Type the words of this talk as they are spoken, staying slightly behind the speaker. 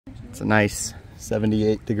It's a nice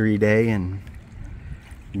 78-degree day in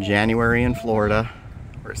January in Florida.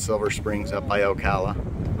 We're at Silver Springs up by Ocala.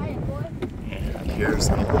 And here's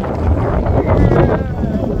the these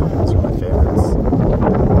are my favorites.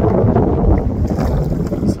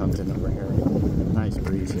 Something over here. Nice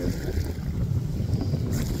breeze here.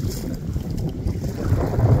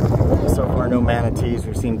 So far no manatees.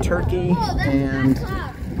 We've seen turkey and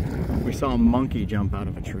we saw a monkey jump out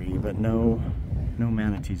of a tree, but no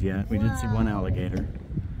manatees yet. We did see one alligator.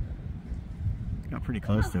 Got pretty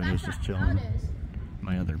close to it. It was just chilling.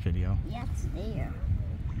 My other video. Yeah, it's there.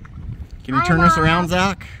 Can you turn us around,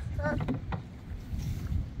 Zach?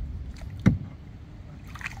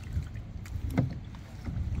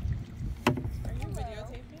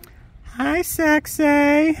 Hi, sexy.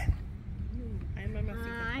 Hi,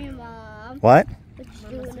 Mom. What? What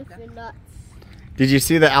you doing if you're nuts? Did you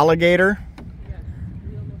see the alligator?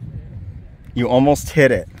 You almost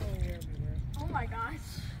hit it. Oh my gosh.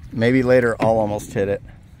 Maybe later I'll almost hit it.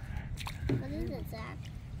 What is it, Zach?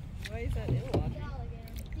 Why is that illogical?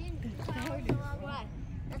 Paddle the wrong way.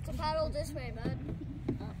 That's a paddle this way, bud.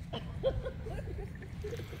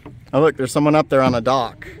 Oh look, there's someone up there on a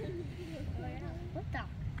dock. What the?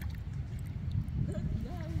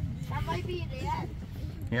 That might be the end.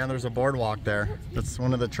 Yeah, there's a boardwalk there. That's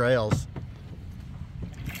one of the trails.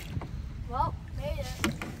 Well, made it.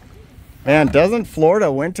 Man, doesn't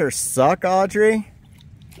Florida winter suck, Audrey?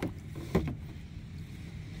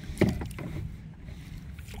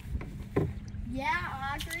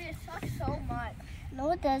 Yeah, Audrey, it sucks so much.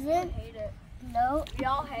 No, it doesn't. I hate it. No. We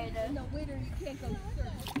all hate it. In the winter, you can't go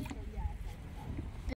surfing.